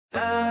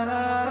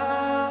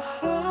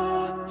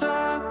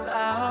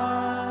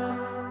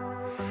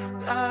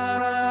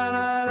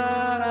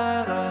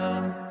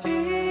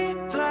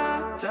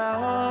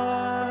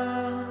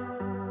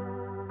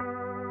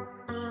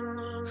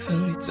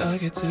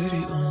흐릿하게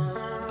들이온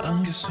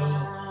안개 속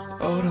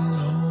all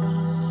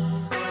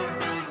alone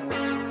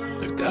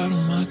늘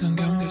가로막은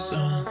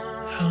경계선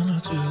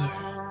하나 둘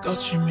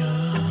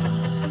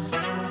거치면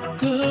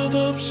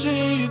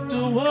끝없이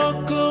또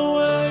walk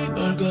away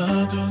널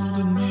가둔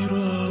듯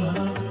밀어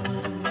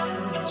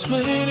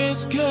Sweet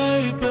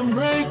escape and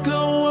break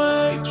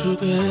away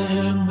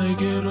주대한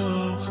내게로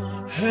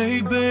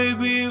Hey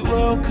baby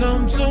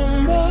welcome to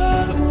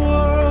my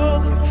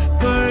world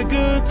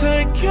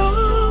발끝에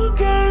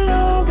경계를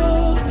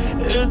넘어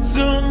It's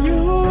a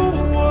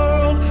new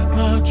world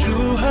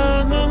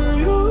마주하는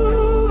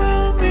you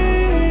and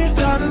me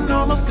다른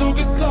너머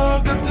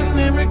속에서 같은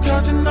힘을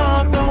가진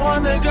너와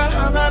내가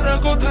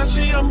하나라고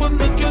다시 한번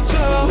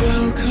느껴져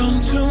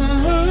Welcome to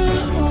my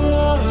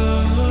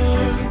world